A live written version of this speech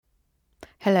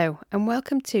Hello and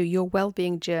welcome to Your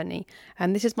Wellbeing Journey,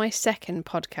 and this is my second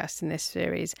podcast in this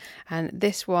series, and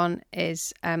this one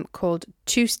is called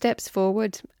 2 Steps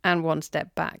Forward and 1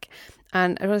 Step Back.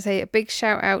 And I want to say a big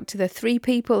shout out to the 3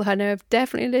 people I know have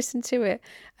definitely listened to it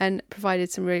and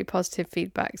provided some really positive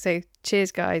feedback, so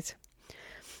cheers guys.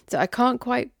 So I can't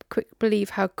quite believe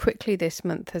how quickly this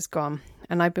month has gone,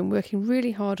 and I've been working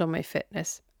really hard on my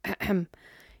fitness.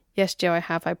 Yes Joe, I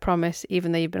have, I promise,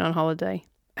 even though you've been on holiday.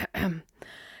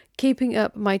 Keeping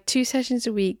up my 2 sessions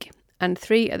a week and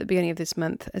 3 at the beginning of this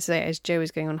month as Joe was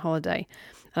going on holiday.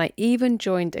 And I even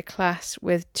joined a class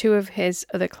with 2 of his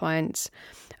other clients,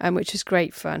 which was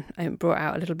great fun and brought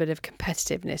out a little bit of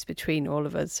competitiveness between all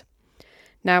of us.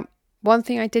 Now, one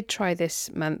thing I did try this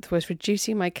month was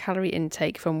reducing my calorie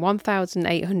intake from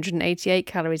 1,888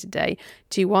 calories a day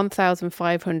to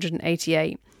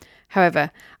 1,588.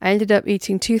 However, I ended up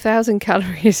eating 2,000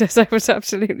 calories as I was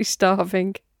absolutely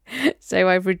starving. So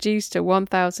I've reduced to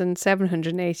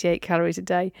 1,788 calories a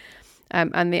day.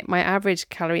 And my average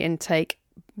calorie intake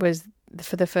was,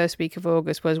 for the first week of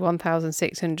August, was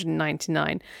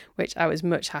 1,699, which I was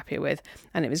much happier with.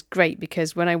 And it was great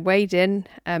because when I weighed in,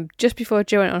 just before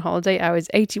Joe went on holiday, I was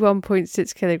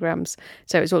 81.6 kilograms.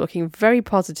 So it was all looking very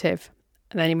positive.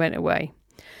 And then he went away.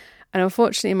 And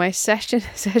unfortunately, my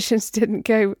sessions didn't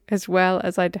go as well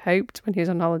as I'd hoped when he was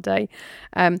on holiday.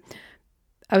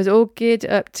 I was all geared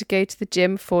up to go to the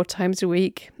gym 4 times a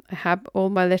week. I had all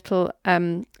my little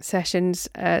sessions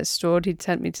stored. He'd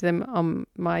sent me to them on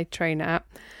my trainer app.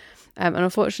 And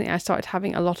unfortunately, I started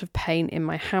having a lot of pain in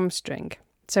my hamstring.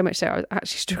 So much so I was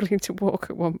actually struggling to walk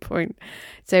at one point.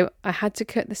 So I had to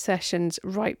cut the sessions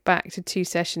right back to 2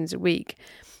 sessions a week.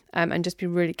 And just be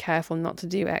really careful not to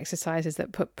do exercises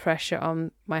that put pressure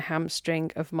on my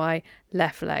hamstring of my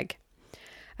left leg.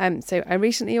 So I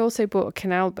recently also bought a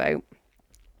canal boat,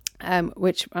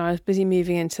 which I was busy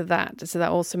moving into that. So that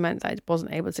also meant that I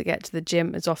wasn't able to get to the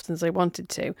gym as often as I wanted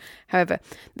to. However,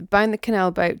 buying the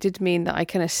canal boat did mean that I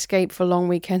can escape for long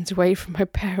weekends away from my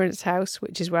parents' house,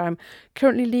 which is where I'm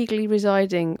currently legally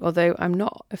residing, although I'm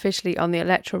not officially on the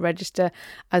electoral register,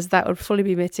 as that would fully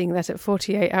be admitting that at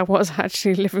 48 I was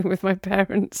actually living with my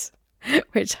parents,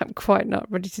 which I'm quite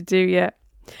not ready to do yet.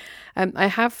 I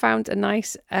have found a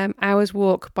nice hour's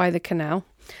walk by the canal,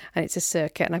 and it's a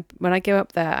circuit, and when I go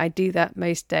up there I do that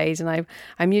most days, and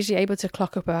I'm usually able to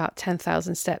clock up about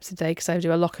 10,000 steps a day because I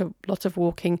do a lot of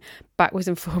walking backwards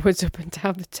and forwards up and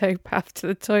down the towpath to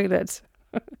the toilet.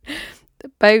 The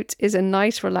boat is a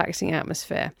nice relaxing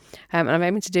atmosphere, and I'm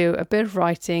able to do a bit of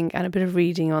writing and a bit of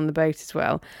reading on the boat as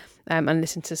well, and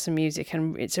listen to some music,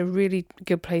 and it's a really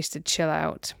good place to chill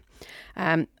out.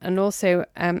 And also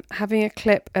having a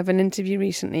clip of an interview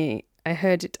recently, I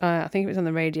heard it, I think it was on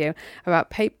the radio,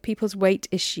 about people's weight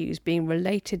issues being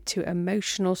related to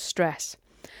emotional stress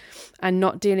and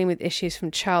not dealing with issues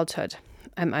from childhood.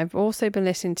 I've also been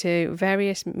listening to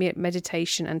various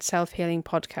meditation and self-healing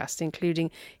podcasts, including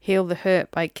Heal the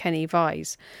Hurt by Kenny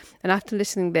Vise. And after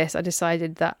listening to this, I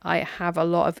decided that I have a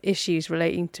lot of issues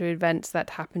relating to events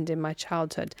that happened in my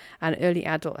childhood and early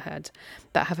adulthood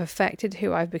that have affected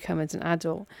who I've become as an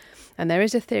adult. And there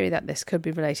is a theory that this could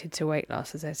be related to weight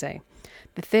loss, as I say.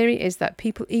 The theory is that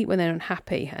people eat when they're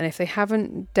unhappy, and if they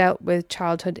haven't dealt with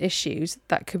childhood issues,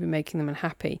 that could be making them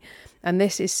unhappy. And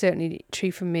this is certainly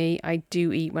true for me. I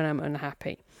do eat when I'm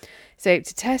unhappy. So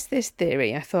to test this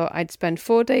theory, I thought I'd spend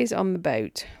 4 days on the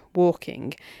boat,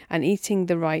 walking and eating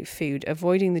the right food,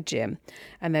 avoiding the gym,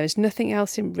 and there was nothing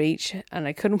else in reach, and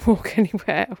I couldn't walk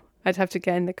anywhere. I'd have to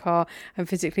get in the car and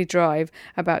physically drive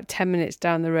about 10 minutes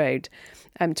down the road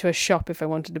to a shop if I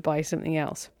wanted to buy something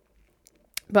else.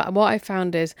 But what I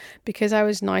found is, because I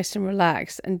was nice and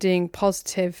relaxed and doing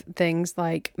positive things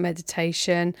like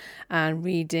meditation and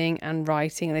reading and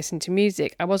writing and listening to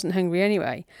music, I wasn't hungry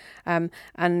anyway. And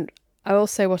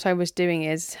also what I was doing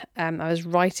is I was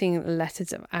writing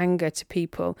letters of anger to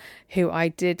people who I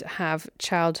did have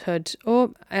childhood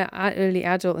or early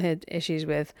adulthood issues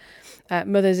with.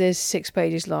 Mother's is 6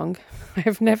 pages long. I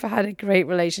have never had a great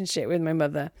relationship with my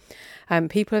mother.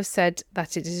 People have said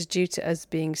that it is due to us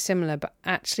being similar, but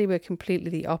actually we're completely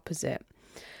the opposite.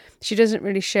 She doesn't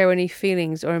really show any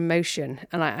feelings or emotion,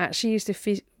 and I actually used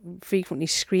to frequently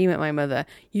scream at my mother,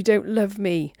 "You don't love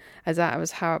me," as that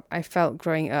was how I felt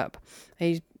growing up.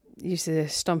 I used to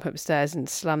stomp upstairs and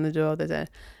slam the door. There's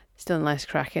still a nice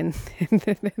crack in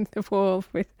the wall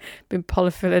with been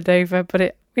polyfilled over,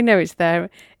 but we know it's there.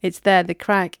 It's there. The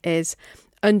crack is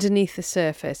underneath the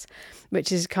surface,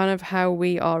 which is kind of how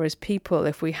we are as people.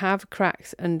 If we have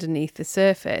cracks underneath the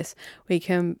surface, we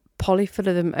can polyfill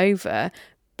them over,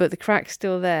 but the crack's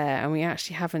still there and we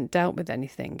actually haven't dealt with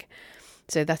anything.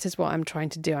 So that is what I'm trying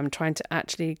to do. I'm trying to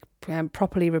actually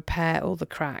properly repair all the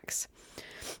cracks.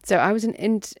 So I was an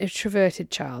introverted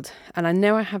child, and I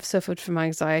know I have suffered from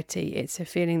anxiety. It's a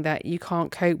feeling that you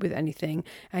can't cope with anything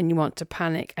and you want to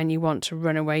panic and you want to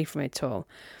run away from it all.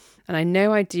 And I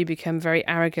know I do become very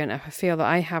arrogant if I feel that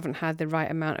I haven't had the right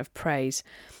amount of praise.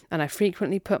 And I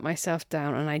frequently put myself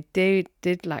down, and I did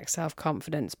lack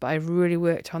self-confidence, but I really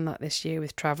worked on that this year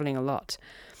with travelling a lot.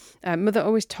 Mother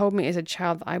always told me as a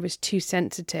child that I was too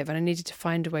sensitive and I needed to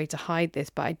find a way to hide this,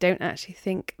 but I don't actually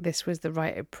think this was the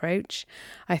right approach.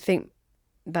 I think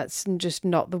that's just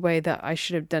not the way that I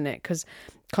should have done it, because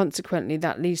consequently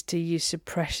that leads to you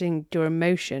suppressing your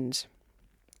emotions,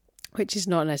 which is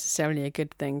not necessarily a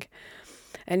good thing.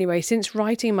 Anyway, since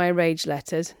writing my rage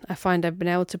letters, I find I've been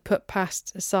able to put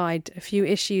aside a few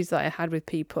issues that I had with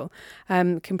people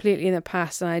completely in the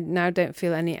past, and I now don't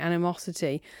feel any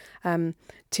animosity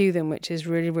to them, which is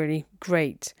really, really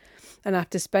great. And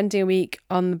after spending a week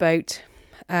on the boat,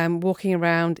 walking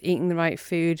around, eating the right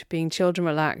food, being chilled and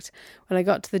relaxed, when I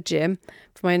got to the gym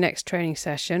for my next training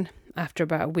session, after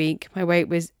about a week, my weight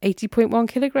was 80.1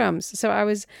 kilograms. So I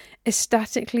was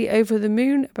ecstatically over the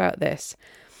moon about this.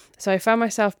 So I found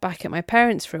myself back at my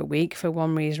parents' for a week for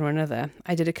one reason or another.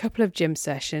 I did a couple of gym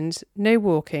sessions, no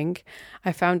walking.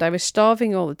 I found I was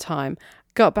starving all the time.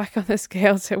 Got back on the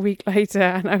scales a week later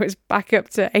and I was back up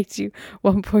to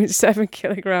 81.7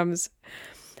 kilograms.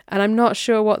 And I'm not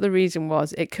sure what the reason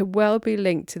was. It could well be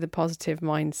linked to the positive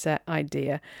mindset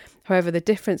idea. However, the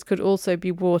difference could also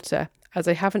be water, as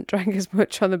I haven't drank as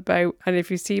much on the boat. And if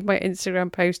you see my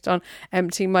Instagram post on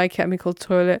emptying my chemical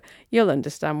toilet, you'll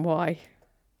understand why.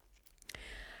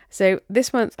 So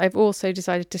this month I've also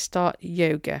decided to start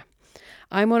yoga.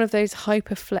 I'm one of those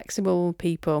hyper flexible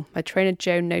people. My trainer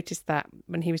Joe noticed that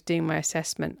when he was doing my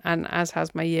assessment, and as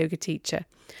has my yoga teacher.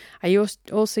 I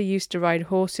also used to ride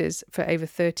horses for over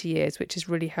 30 years, which has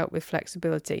really helped with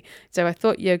flexibility. So I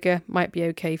thought yoga might be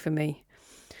okay for me.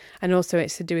 And also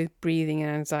it's to do with breathing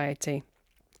and anxiety.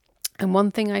 And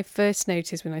one thing I first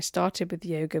noticed when I started with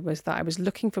yoga was that I was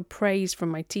looking for praise from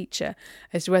my teacher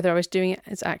as to whether I was doing it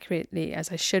as accurately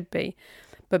as I should be.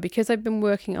 But because I've been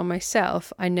working on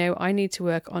myself, I know I need to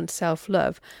work on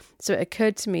self-love. So it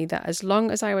occurred to me that as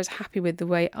long as I was happy with the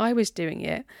way I was doing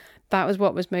it, that was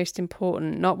what was most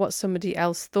important, not what somebody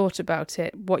else thought about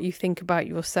it, what you think about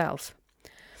yourself.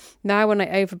 Now when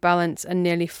I overbalance and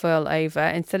nearly fall over,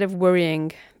 instead of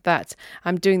worrying that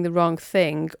I'm doing the wrong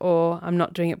thing or I'm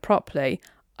not doing it properly,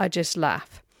 I just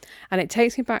laugh. And it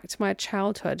takes me back to my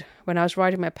childhood when I was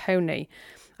riding my pony.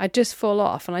 I'd just fall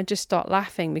off and I'd just start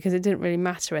laughing because it didn't really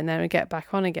matter, and then I'd get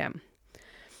back on again.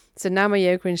 So now my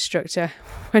yoga instructor,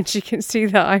 when she can see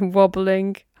that I'm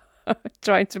wobbling,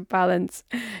 trying to balance,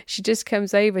 she just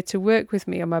comes over to work with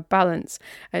me on my balance.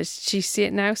 As she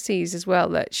now sees as well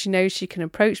that she knows she can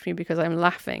approach me because I'm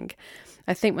laughing.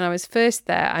 I think when I was first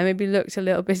there, I maybe looked a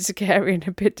little bit scary and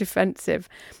a bit defensive,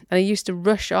 and I used to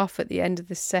rush off at the end of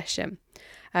the session.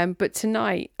 But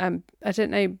tonight, I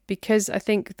don't know, because I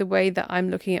think the way that I'm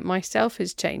looking at myself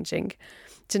is changing.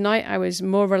 Tonight I was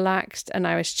more relaxed and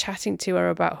I was chatting to her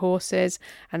about horses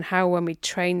and how when we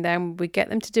train them, we get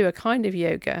them to do a kind of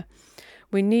yoga.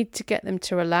 We need to get them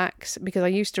to relax, because I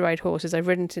used to ride horses. I've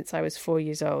ridden since I was 4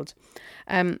 years old.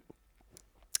 And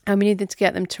we needed to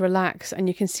get them to relax, and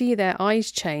you can see their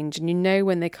eyes change, and you know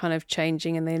when they're kind of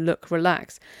changing and they look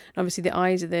relaxed. And obviously the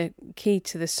eyes are the key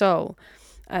to the soul.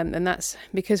 And that's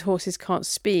because horses can't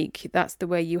speak. That's the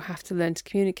way you have to learn to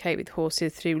communicate with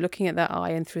horses, through looking at their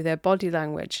eye and through their body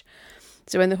language.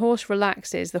 So when the horse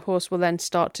relaxes, the horse will then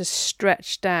start to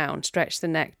stretch the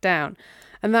neck down.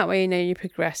 And that way, you know, you're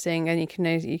progressing, and you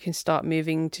can start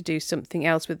moving to do something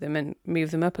else with them and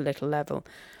move them up a little level.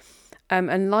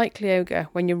 And like yoga,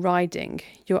 when you're riding,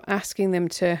 you're asking them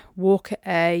to walk at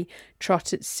A,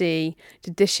 trot at C, to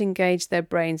disengage their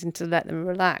brains and to let them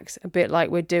relax, a bit like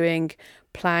we're doing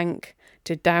plank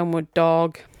to downward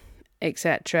dog,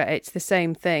 etc. It's the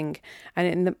same thing.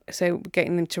 And so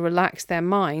getting them to relax their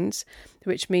minds,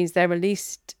 which means they're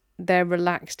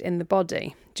relaxed in the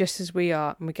body, just as we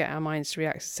are, and we get our minds to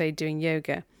relax, say, doing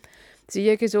yoga. So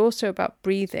yoga is also about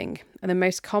breathing, and the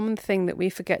most common thing that we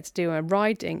forget to do when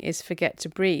riding is forget to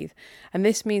breathe. And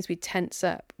this means we tense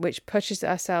up, which pushes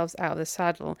ourselves out of the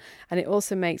saddle, and it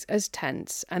also makes us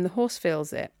tense, and the horse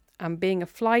feels it. And being a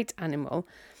flight animal,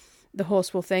 the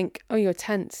horse will think, oh, you're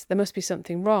tense, there must be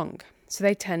something wrong. So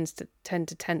they tend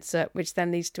to tense up, which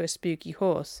then leads to a spooky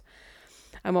horse.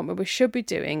 And what we should be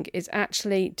doing is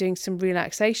actually doing some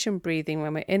relaxation breathing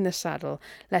when we're in the saddle,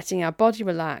 letting our body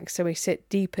relax so we sit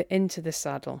deeper into the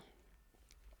saddle.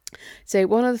 So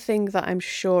one of the things that I'm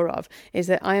sure of is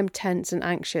that I am tense and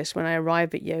anxious when I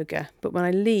arrive at yoga, but when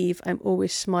I leave, I'm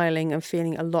always smiling and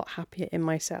feeling a lot happier in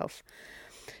myself.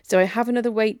 So I have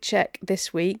another weight check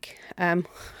this week.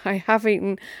 I have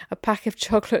eaten a pack of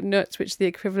chocolate nuts, which is the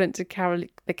equivalent to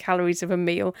the calories of a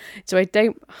meal. So I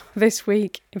don't this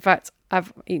week. In fact,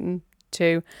 I've eaten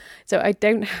 2. So I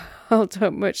don't hold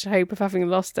up much hope of having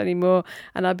lost any more.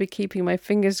 And I'll be keeping my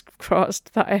fingers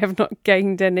crossed that I have not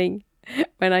gained any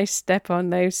when I step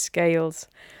on those scales.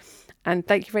 And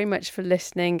thank you very much for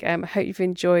listening. I hope you've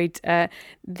enjoyed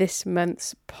this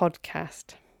month's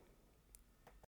podcast.